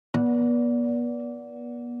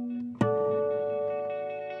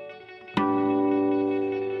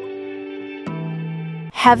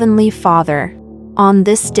Heavenly Father, on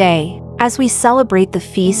this day, as we celebrate the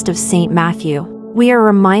feast of Saint Matthew, we are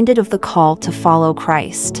reminded of the call to follow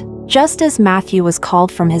Christ. Just as Matthew was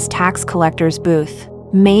called from his tax collector's booth,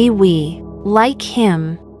 may we, like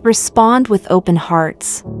him, respond with open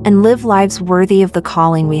hearts and live lives worthy of the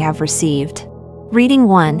calling we have received. Reading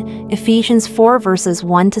 1, Ephesians 4 verses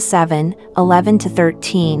 1-7,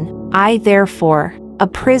 11-13. I therefore, a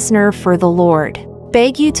prisoner for the Lord,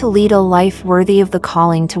 beg you to lead a life worthy of the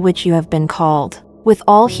calling to which you have been called, with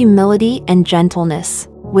all humility and gentleness,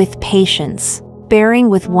 with patience, bearing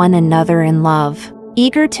with one another in love,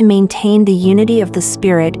 eager to maintain the unity of the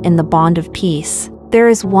Spirit in the bond of peace. There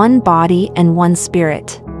is one body and one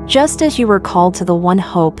Spirit, just as you were called to the one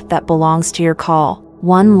hope that belongs to your call,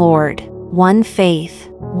 one Lord, one faith,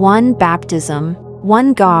 one baptism,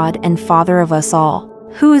 one God and Father of us all,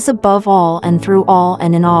 who is above all and through all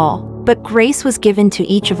and in all. But grace was given to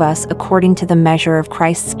each of us according to the measure of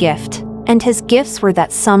Christ's gift. And his gifts were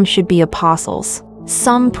that some should be apostles,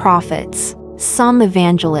 some prophets, some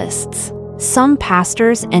evangelists, some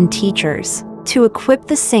pastors and teachers, to equip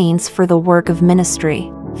the saints for the work of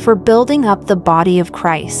ministry, for building up the body of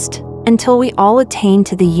Christ, until we all attain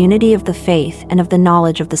to the unity of the faith and of the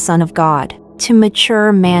knowledge of the Son of God, to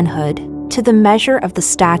mature manhood, to the measure of the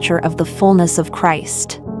stature of the fullness of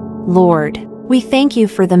Christ. Lord, we thank you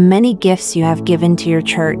for the many gifts you have given to your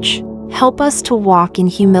church. Help us to walk in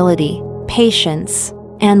humility, patience,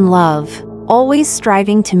 and love, always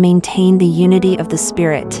striving to maintain the unity of the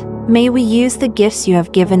Spirit. May we use the gifts you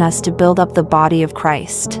have given us to build up the body of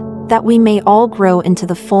Christ, that we may all grow into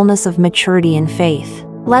the fullness of maturity in faith.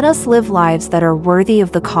 Let us live lives that are worthy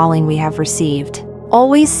of the calling we have received,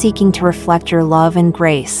 always seeking to reflect your love and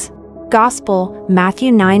grace. Gospel,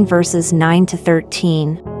 Matthew 9 verses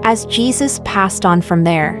 9-13. As Jesus passed on from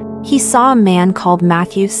there, he saw a man called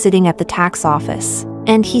Matthew sitting at the tax office,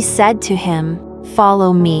 and he said to him,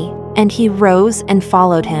 "Follow me." And he rose and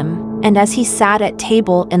followed him. And as he sat at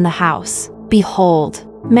table in the house, behold,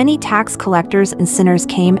 many tax collectors and sinners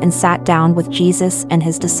came and sat down with Jesus and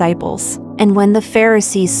his disciples. And when the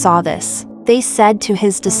Pharisees saw this, they said to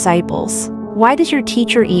his disciples, "Why does your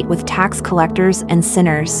teacher eat with tax collectors and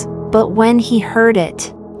sinners?" But when he heard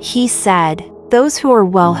it, he said, "Those who are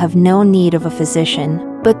well have no need of a physician,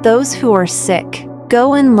 but those who are sick.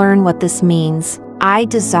 Go and learn what this means. I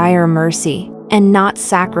desire mercy, and not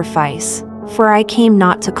sacrifice, for I came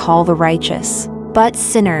not to call the righteous, but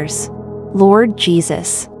sinners." Lord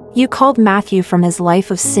Jesus, you called Matthew from his life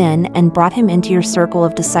of sin and brought him into your circle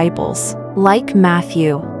of disciples. Like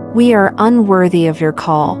Matthew, we are unworthy of your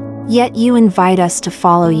call, yet you invite us to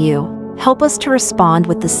follow you. Help us to respond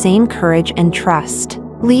with the same courage and trust,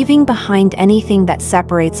 leaving behind anything that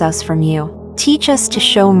separates us from you. Teach us to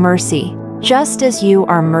show mercy, just as you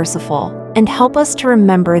are merciful, and help us to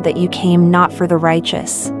remember that you came not for the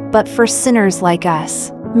righteous, but for sinners like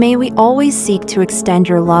us. May we always seek to extend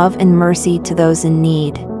your love and mercy to those in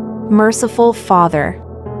need. Merciful Father,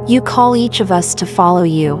 you call each of us to follow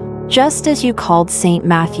you, just as you called Saint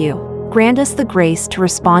Matthew. Grant us the grace to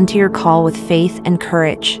respond to your call with faith and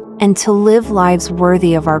courage, and to live lives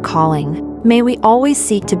worthy of our calling. May we always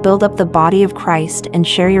seek to build up the body of Christ and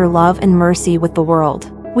share your love and mercy with the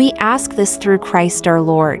world. We ask this through Christ our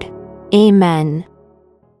Lord. Amen.